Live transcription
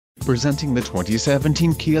Presenting the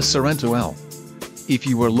 2017 Kia Sorento L. If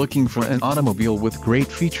you are looking for an automobile with great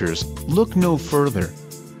features, look no further.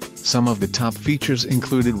 Some of the top features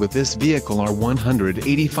included with this vehicle are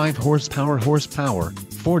 185 horsepower,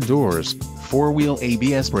 4 doors, 4-wheel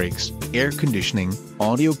ABS brakes, air conditioning,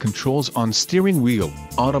 audio controls on steering wheel,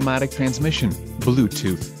 automatic transmission,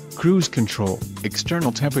 Bluetooth, cruise control,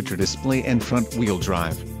 external temperature display and front-wheel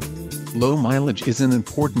drive. Low mileage is an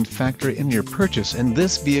important factor in your purchase, and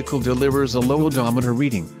this vehicle delivers a low odometer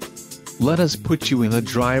reading. Let us put you in the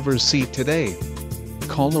driver's seat today.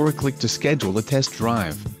 Call or click to schedule a test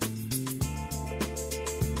drive.